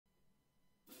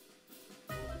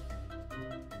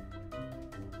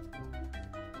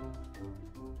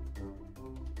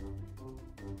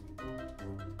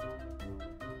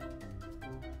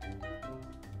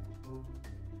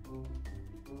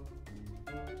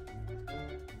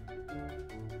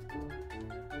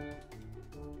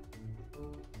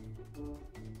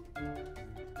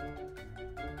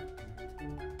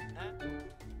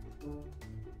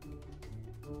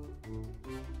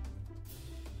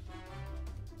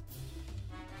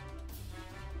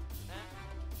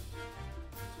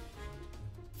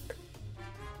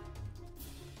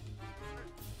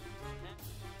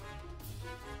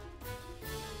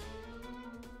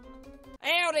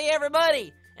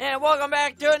everybody, and welcome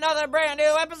back to another brand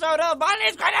new episode of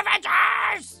Bonnie's Great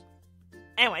Adventures!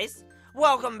 Anyways,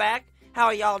 welcome back. How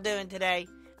are y'all doing today?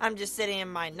 I'm just sitting in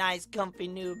my nice, comfy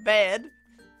new bed.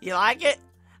 You like it?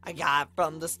 I got it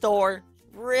from the store.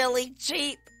 Really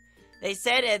cheap. They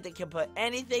said it could put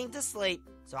anything to sleep,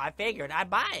 so I figured I'd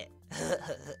buy it.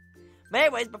 But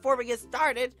anyways, before we get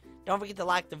started, don't forget to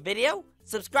like the video,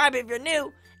 subscribe if you're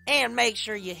new, and make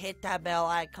sure you hit that bell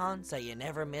icon so you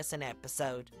never miss an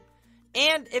episode.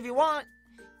 And if you want,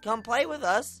 come play with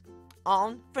us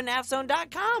on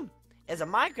FNAFZone.com. It's a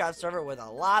Minecraft server with a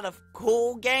lot of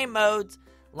cool game modes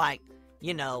like,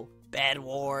 Bed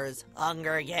Wars,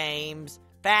 Hunger Games,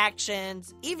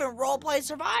 Factions, even Roleplay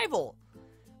Survival.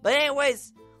 But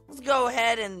anyways, let's go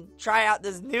ahead and try out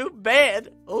this new bed.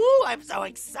 Ooh, I'm so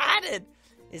excited.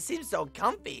 It seems so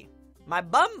comfy. My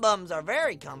bums are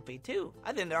very comfy, too.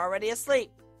 I think they're already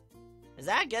asleep. Is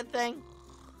that a good thing?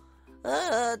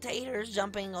 Taters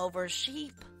jumping over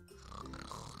sheep.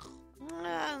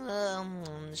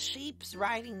 Sheep's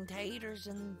riding taters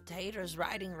and taters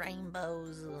riding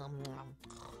rainbows.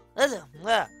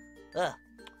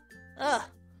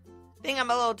 Think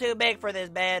I'm a little too big for this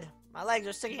bed. My legs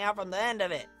are sticking out from the end of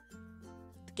it.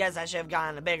 Guess I should have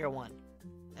gotten a bigger one.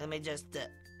 Let me just,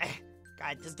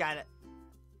 I just got it.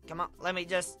 Come on, let me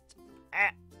just,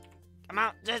 come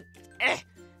on, just,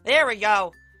 there we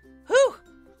go. Whew,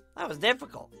 that was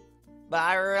difficult. But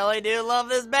I really do love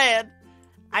this bed.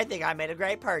 I think I made a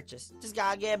great purchase. Just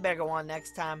gotta get a bigger one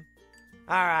next time.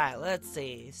 Alright, let's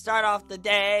see. Start off the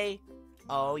day.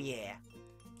 Oh yeah.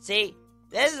 See,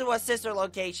 this is what Sister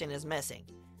Location is missing.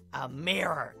 A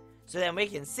mirror. So then we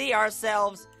can see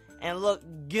ourselves and look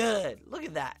good. Look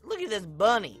at that. Look at this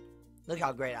bunny. Look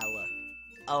how great I look.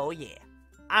 Oh yeah.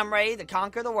 I'm ready to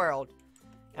conquer the world.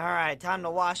 Alright, time to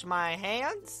wash my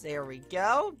hands. There we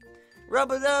go.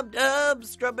 Rub-a-dub-dub,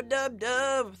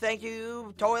 scrub-a-dub-dub. Thank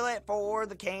you, toilet, for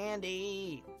the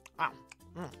candy.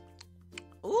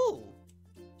 Ooh,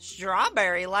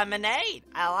 strawberry lemonade.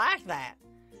 I like that.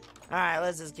 Alright,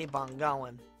 let's just keep on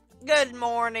going. Good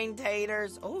morning,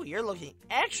 taters. Oh, you're looking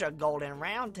extra golden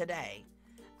round today.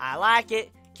 I like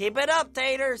it. Keep it up,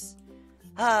 taters.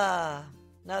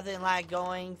 Nothing like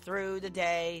going through the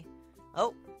day.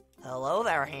 Oh, hello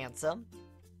there, handsome.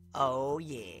 Oh,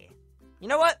 yeah. You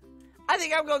know what? I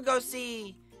think I'm gonna go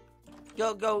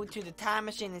to the time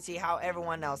machine and see how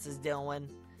everyone else is doing.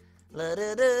 Let's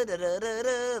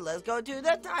go to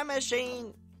the time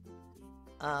machine.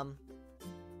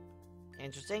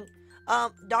 Interesting.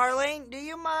 Darling, do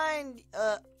you mind,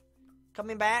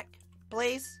 coming back,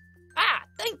 please?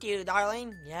 Thank you,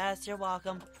 darling. Yes, you're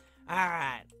welcome.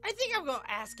 Alright, I think I'm gonna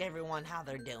ask everyone how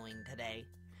they're doing today.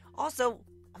 Also,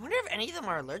 I wonder if any of them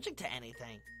are allergic to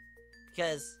anything.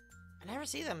 Because I never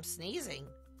see them sneezing.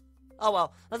 Oh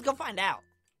well, let's go find out.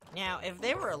 Now, if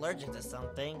they were allergic to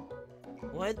something,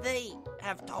 would they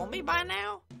have told me by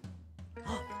now?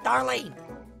 Darlene!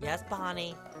 Yes,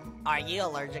 Bonnie? Are you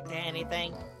allergic to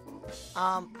anything?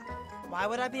 Why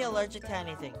would I be allergic to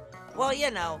anything? Well,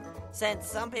 since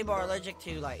some people are allergic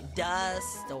to, like,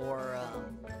 dust, or,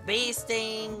 bee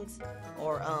stings,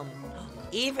 or,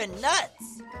 even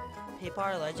nuts. People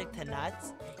are allergic to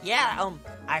nuts? Yeah,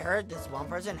 I heard this one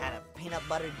person had a peanut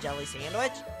butter jelly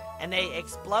sandwich, and they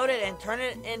exploded and turned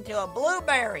it into a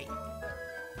blueberry.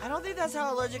 I don't think that's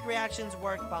how allergic reactions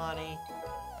work, Bonnie.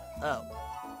 Oh.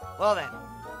 Well then.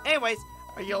 Anyways,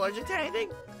 are you allergic to anything?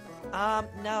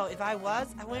 No. If I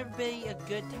was, I wouldn't be a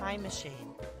good time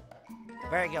machine.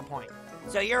 Very good point.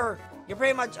 So you're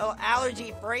pretty much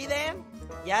allergy-free then?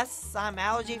 Yes, I'm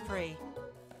allergy-free.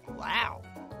 Wow.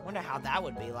 Wonder how that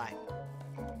would be like.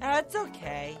 It's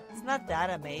okay. It's not that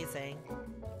amazing.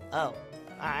 Oh.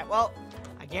 Alright, well,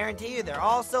 I guarantee you they're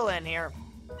all still in here.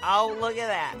 Oh, look at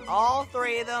that. All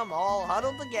three of them all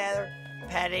huddled together,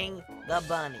 petting the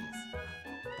bunnies.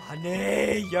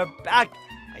 Bunny, you're back.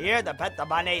 I'm here to pet the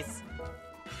bunnies.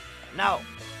 No,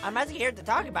 I'm actually here to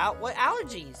talk about what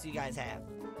allergies you guys have.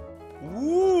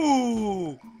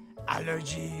 Ooh,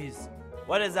 allergies.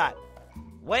 What is that?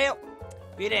 Well,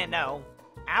 if you didn't know,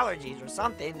 allergies are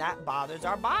something that bothers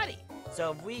our body.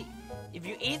 So if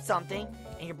you eat something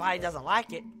and your body doesn't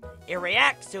like it, it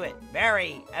reacts to it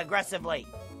very aggressively.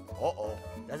 Uh-oh.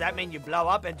 Does that mean you blow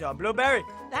up into a blueberry?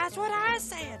 That's what I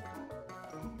said.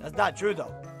 That's not true,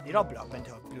 though. You don't blow up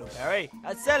into a blueberry.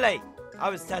 That's silly. I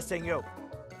was testing you.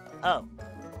 Oh.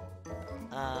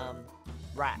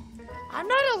 Right. I'm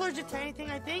not allergic to anything,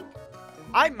 I think.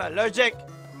 I'm allergic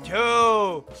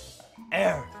to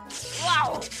air.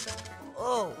 Wow.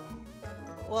 Oh.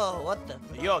 Whoa, what the?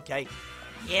 Are you okay?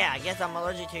 Yeah, I guess I'm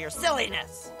allergic to your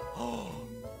silliness.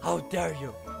 How dare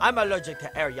you? I'm allergic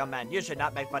to air, young man. You should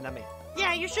not make fun of me.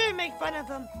 Yeah, you shouldn't make fun of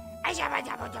him.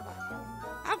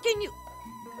 How can you?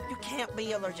 You can't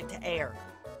be allergic to air.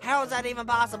 How is that even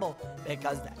possible?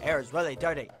 Because the air is really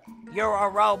dirty. You're a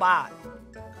robot.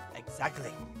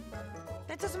 Exactly.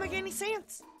 That doesn't make any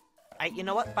sense. You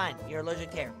know what? Fine. You're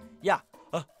allergic to air. Yeah.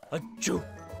 Achoo.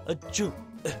 Achoo.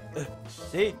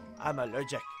 See? I'm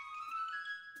allergic.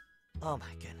 Oh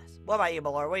my goodness. What about you,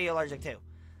 Balor? What are you allergic to?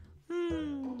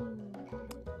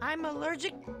 I'm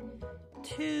allergic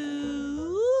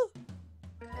to...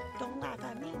 Don't laugh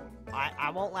at me. I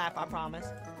won't laugh, I promise.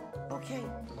 Okay.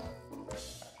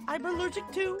 I'm allergic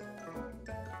to...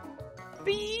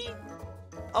 bee.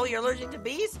 Oh, you're allergic to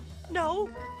bees? No.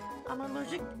 I'm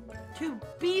allergic to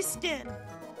bee skin.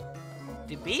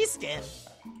 To bee skin?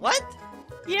 What?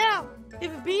 Yeah.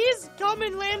 If bees come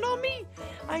and land on me,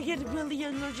 I get a really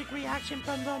allergic reaction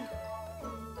from them.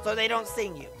 So they don't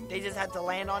sting you? They just have to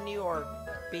land on you or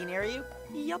be near you?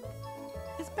 Yep.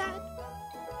 It's bad.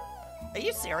 Are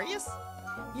you serious?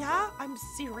 Yeah, I'm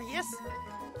serious.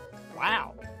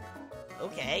 Wow.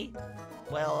 Okay.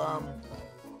 Well,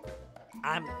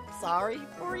 I'm sorry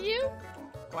for you?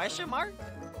 Question mark?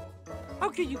 How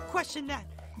can you question that?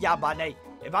 Yeah, Bonnie.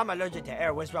 If I'm allergic to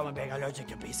air, what's wrong with being allergic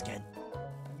to bee skin?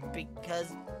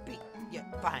 Because yeah,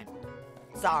 fine.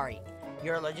 Sorry.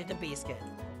 You're allergic to bee skin.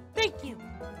 Thank you.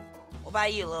 What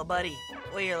about you, little buddy?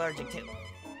 What are you allergic to?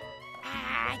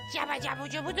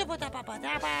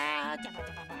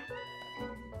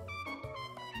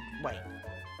 Wait.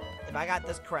 If I got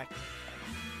this correct,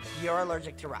 you're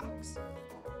allergic to rocks.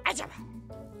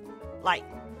 Like,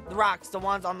 the rocks, the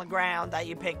ones on the ground that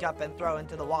you pick up and throw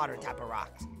into the water type of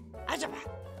rocks.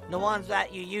 The ones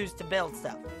that you use to build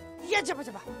stuff.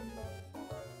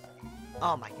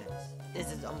 Oh my goodness.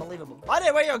 This is unbelievable.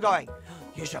 Buddy, where are you going?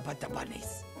 You should put the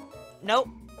bunnies. Nope.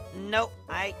 Nope.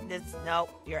 Nope.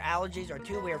 Your allergies are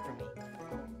too weird for me.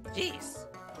 Jeez.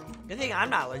 Good thing I'm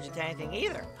not allergic to anything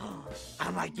either.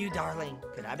 I'm like you, darling.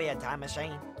 Could I be a time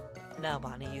machine? No,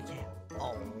 Bonnie, you can't.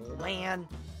 Oh, man.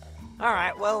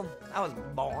 Alright, well, that was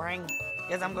boring.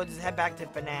 Guess I'm going to just head back to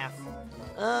FNAF.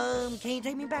 Can you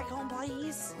take me back home,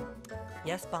 please?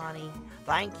 Yes, Bonnie.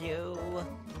 Thank you.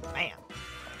 Man.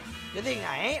 Good thing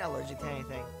I ain't allergic to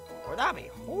anything. Or that'd be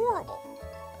horrible.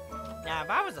 Now, if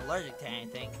I was allergic to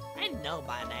anything, I'd know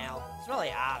by now. It's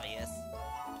really obvious.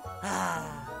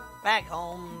 Back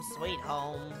home, sweet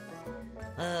home.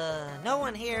 No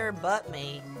one here but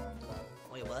me.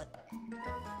 Wait, what?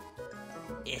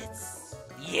 It's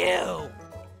you.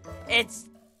 It's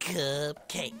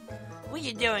Cupcake. What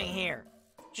you doing here?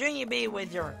 Shouldn't you be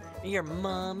with your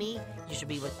mommy? You should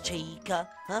be with Chica,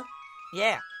 huh?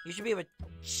 Yeah, you should be with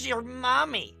your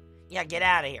mommy. Yeah, get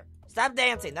out of here. Stop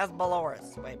dancing. That's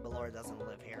Dolores. Wait, Dolores doesn't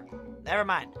live here. Never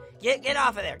mind. Get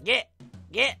off of there. Get.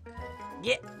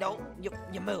 Don't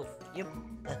you move.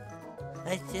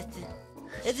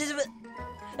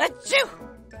 Achoo!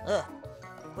 Ugh.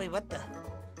 Wait, what the?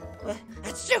 What?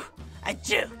 Achoo!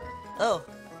 Achoo! Oh.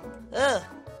 Ugh.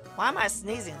 Why am I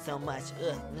sneezing so much?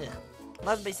 Ugh.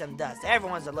 Must be some dust.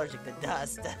 Everyone's allergic to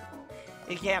dust.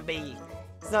 It can't be.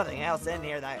 There's nothing else in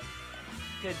here that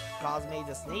could cause me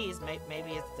to sneeze.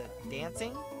 Maybe it's the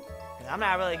dancing? 'Cause I'm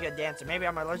not a really good dancer. Maybe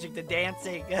I'm allergic to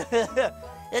dancing.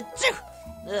 Achoo!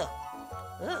 Ugh.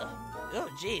 Ugh. Oh,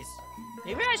 jeez.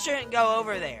 Maybe I shouldn't go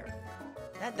over there.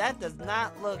 That does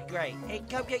not look great. Hey,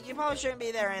 Cupcake, you probably shouldn't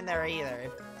be there in there either.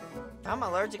 If I'm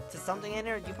allergic to something in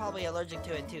there, you're probably allergic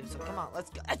to it too. So come on,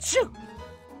 let's go. Achoo!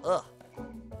 Ugh.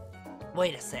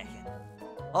 Wait a second.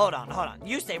 Hold on.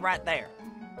 You stay right there.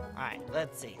 Alright,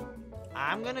 let's see.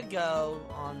 I'm gonna go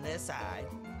on this side.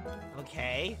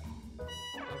 Okay.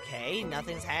 Okay,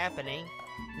 nothing's happening.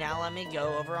 Now let me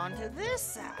go over onto this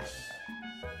side.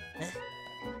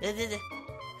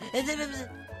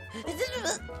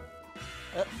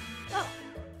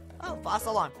 Oh, false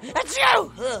alarm.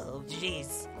 Achoo! Oh,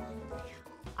 jeez.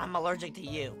 I'm allergic to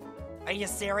you. Are you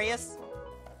serious?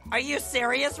 Are you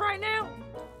serious right now?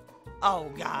 Oh,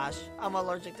 gosh. I'm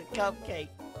allergic to Cupcake.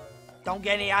 Don't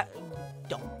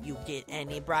you get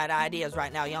any bright ideas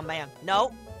right now, young man.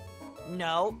 No.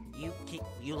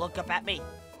 You look up at me.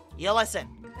 You listen.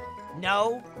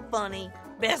 No funny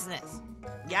business.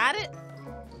 Got it?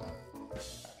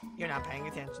 You're not paying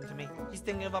attention to me. He's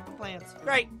thinking of upper plans.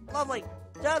 Great. Lovely.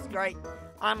 Just great.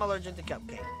 I'm allergic to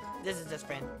Cupcake. This is just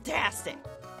fantastic.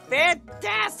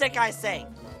 Fantastic, I say.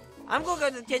 I'm going to go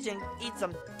to the kitchen and eat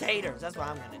some taters. That's what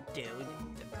I'm going to do.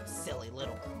 Silly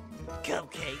little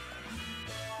Cupcake.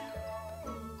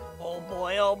 Oh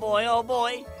boy.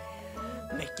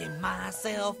 making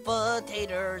myself a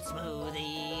tater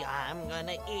smoothie. I'm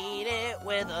gonna eat it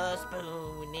with a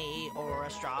spoonie or a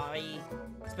strawberry.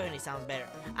 Spoonie sounds better.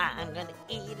 I'm gonna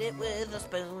eat it with a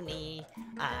spoonie.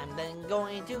 I'm then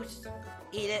going to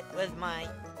eat it with my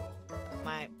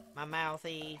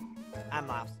mouthy. I'm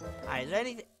lost. Alright, is there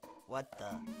anything? What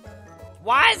the?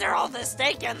 Why is there all this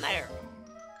steak in there?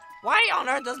 Why on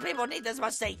earth does people need this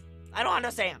much steak? I don't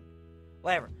understand.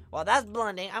 Whatever. Well, that's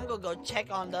blending. I'm gonna go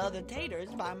check on the other taters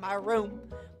by my room.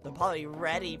 They're probably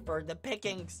ready for the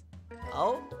pickings.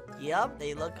 Oh, yep,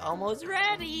 they look almost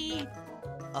ready.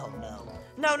 Oh no.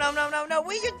 No.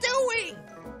 What are you doing?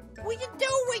 What are you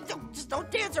doing? Don't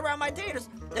dance around my taters.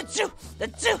 Achoo.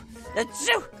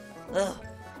 Ugh.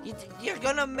 You're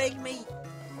gonna make me.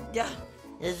 Yeah.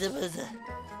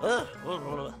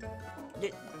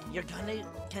 You're gonna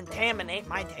contaminate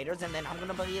my taters, and then I'm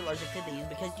gonna be allergic to these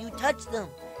because you touched them.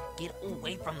 Get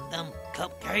away from them,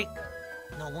 Cupcake.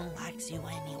 No one likes you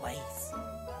anyways.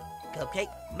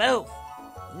 Cupcake, move!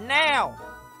 Now!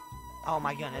 Oh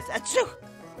my goodness. Achoo!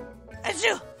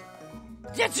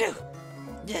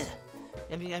 Yeah.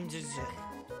 I'm just...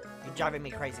 you're driving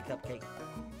me crazy, Cupcake.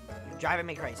 You're driving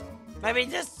me crazy. Maybe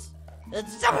just...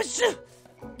 Achoo!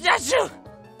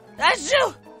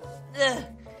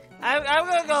 I'm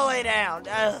gonna go lay down.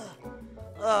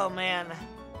 Oh man.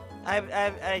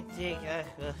 I think...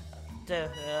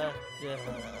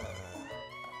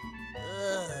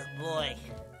 boy.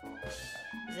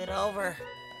 Is it over?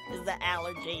 Is the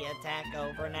allergy attack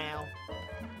over now?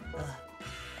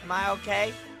 Am I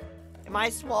okay? Am I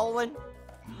swollen?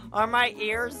 Are my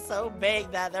ears so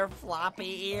big that they're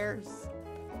floppy ears?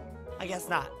 I guess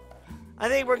not. I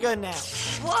think we're good now.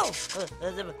 Whoa!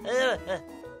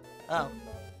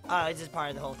 Oh, it's just part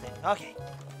of the whole thing. Okay.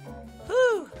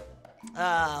 Whew.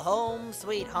 Home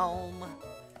sweet home.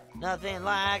 Nothing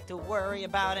like to worry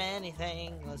about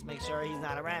anything. Let's make sure he's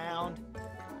not around.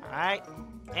 Alright.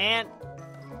 And...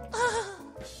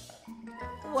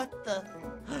 what the...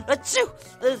 Achoo!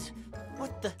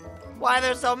 What the... Why are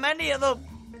there so many of them?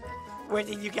 Where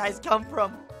did you guys come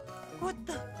from? What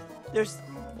the... There's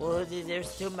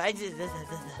too much...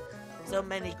 So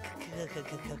many...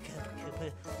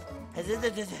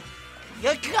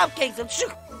 Cupcakes!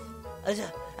 Achoo!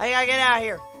 I gotta get out of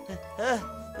here.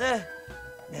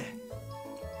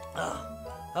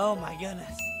 Oh my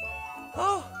goodness.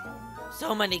 Oh,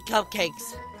 so many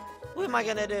cupcakes. What am I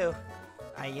gonna do?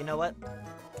 You know what?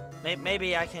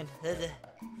 Maybe I can.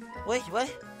 Wait, what?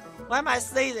 Why am I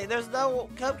sneezing? There's no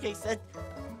cupcakes.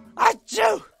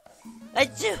 Achoo!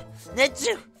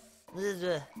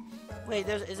 Wait,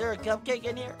 is there a cupcake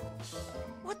in here?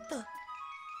 What the?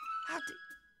 How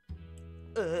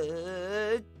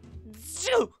did?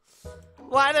 Achoo!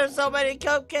 Why are there so many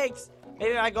cupcakes?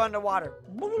 Maybe I go underwater.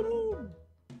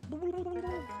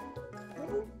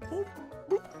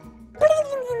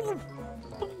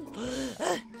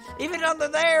 Even under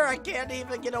there, I can't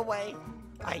even get away.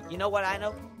 You know what I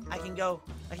know? I can go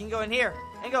in here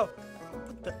and go.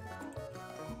 What the?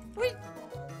 Wait,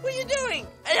 what are you doing?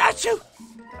 Achoo!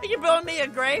 Are you building me a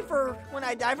grave for when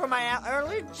I die from my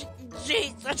allergy?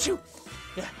 Jeez, achoo!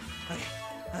 Yeah.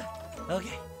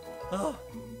 Okay. Oh.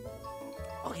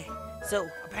 Okay. So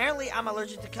apparently I'm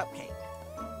allergic to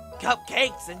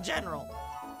cupcakes in general.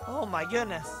 Oh my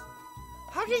goodness.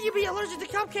 How can you be allergic to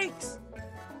cupcakes?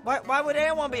 Why would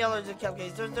anyone be allergic to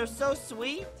cupcakes? They're so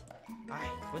sweet.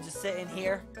 Alright, we'll just sit in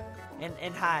here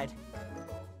and hide.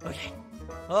 Okay.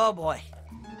 Oh boy.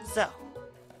 So,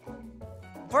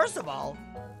 first of all,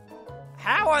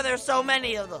 how are there so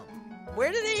many of them?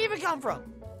 Where did they even come from?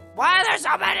 Why are there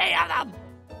so many of them?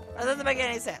 That doesn't make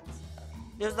any sense.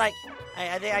 There's like,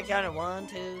 I think I counted 1,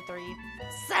 2, 3,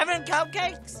 7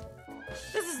 cupcakes?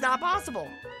 This is not possible.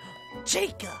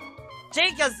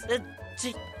 Chica's, there's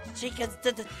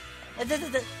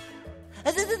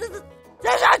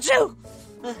not you!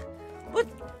 What?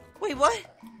 Wait, what?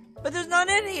 But there's none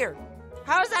in here.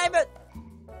 How is that even?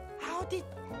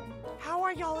 How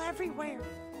are y'all everywhere?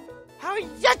 How are you?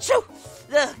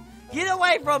 Get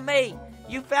away from me,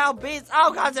 you foul beast.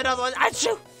 Oh, God, there's another one.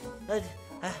 Achoo!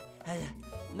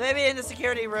 Maybe in the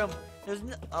security room. There's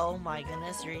no, oh my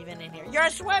goodness, you're even in here. You're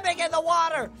swimming in the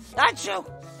water! Achoo!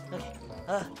 Okay.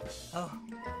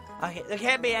 Okay, there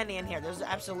can't be any in here. There's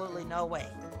absolutely no way.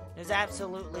 There's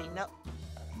absolutely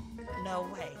no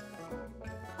way.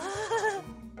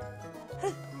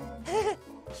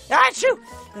 Achoo!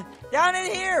 Down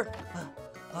in here!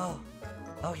 Oh,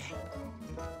 okay.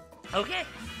 Okay,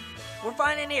 we're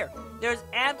fine in here. There's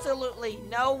absolutely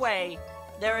no way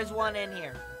there is one in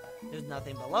here. There's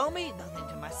nothing below me, nothing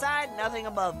to my side, nothing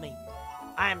above me.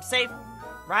 I am safe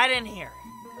right in here.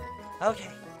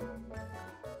 Okay.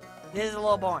 This is a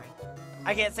little boring.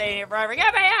 I can't stay in here forever.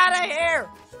 Get me out of here!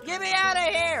 Get me out of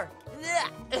here!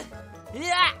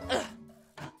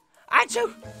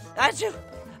 Achoo! Achoo!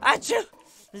 Achoo!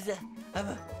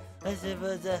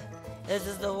 This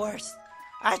is the worst.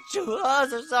 Achoo! Oh,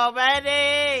 there's so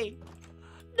many!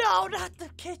 No, not the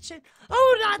kitchen.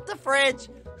 Oh, not the fridge.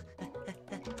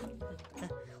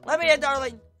 Let me in,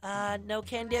 darling. No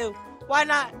can do. Why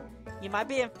not? You might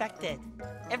be infected.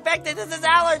 Infected? This is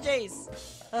allergies.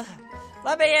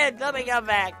 Let me in. Let me come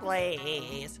back,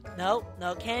 please. No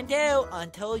can do.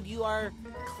 Until you are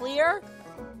clear,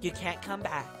 you can't come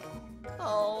back.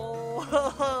 Oh,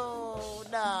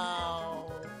 no.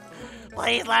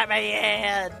 Please let me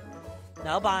in.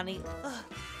 No, Bonnie.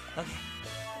 Okay.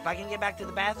 If I can get back to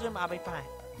the bathroom, I'll be fine.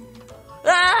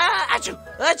 Ah! Achoo!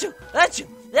 Achoo! Achoo!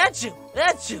 Achoo!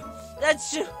 Achoo!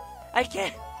 Achoo! I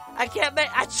can't make...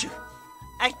 Achoo!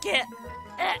 I can't...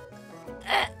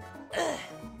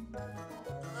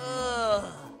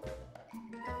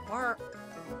 Where...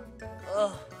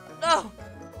 No!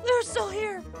 They're still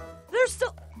here! They're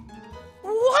still...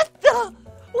 What the...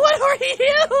 What are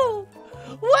you?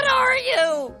 What are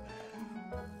you?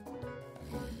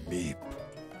 Beep.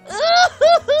 No.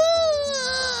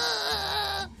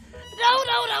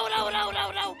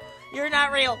 You're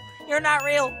not real. You're not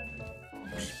real.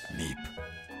 Meep.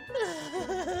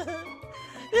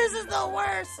 This is the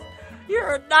worst.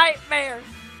 You're a nightmare.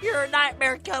 You're a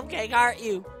nightmare, Cupcake, aren't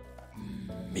you?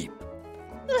 Meep.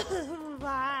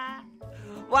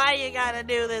 Why you gotta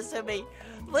do this to me?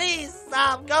 Please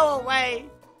stop. Go away.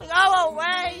 Go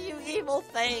away, you evil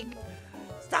thing.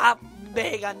 Stop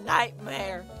being a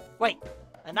nightmare. Wait,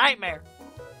 a nightmare?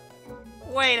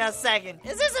 Wait a second.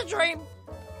 Is this a dream?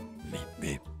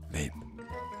 Meep.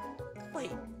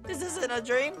 Wait, is this in a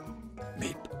dream?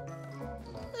 Meep.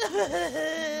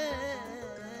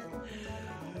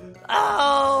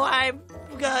 Oh, I'm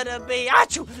gonna be...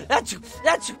 Achoo! Achoo!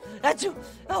 Achoo! Achoo!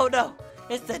 Oh no,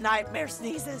 it's the nightmare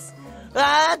sneezes.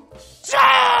 Achoo!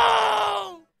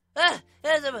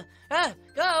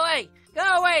 Go away! Go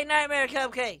away, Nightmare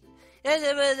Cupcake!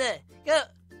 Go...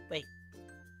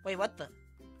 Wait, what the...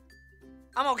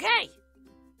 I'm okay!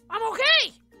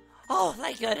 Oh,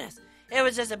 thank goodness. It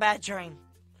was just a bad dream.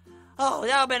 Oh, that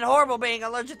would have been horrible being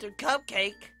allergic to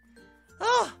Cupcake.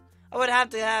 Oh, I would have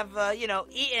to have,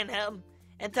 eaten him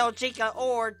and tell Chica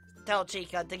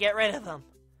to get rid of him.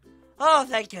 Oh,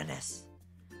 thank goodness.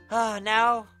 Oh,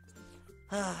 now,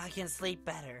 I can sleep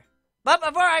better. But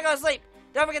before I go to sleep,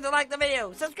 don't forget to like the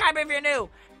video, subscribe if you're new,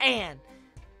 and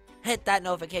hit that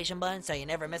notification button so you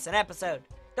never miss an episode.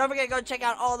 Don't forget to go check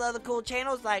out all the other cool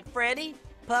channels like Freddy,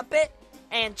 Puppet,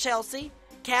 and Chelsea,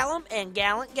 Callum, and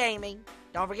Gallant Gaming.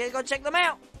 Don't forget to go check them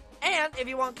out. And if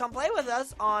you want to come play with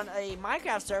us on a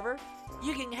Minecraft server,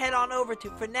 you can head on over to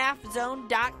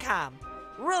FNAFzone.com.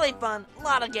 Really fun, a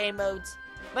lot of game modes.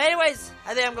 But anyways,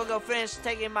 I think I'm going to go finish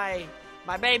taking my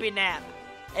baby nap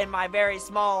in my very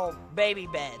small baby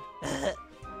bed.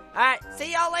 Alright,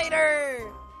 see y'all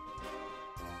later!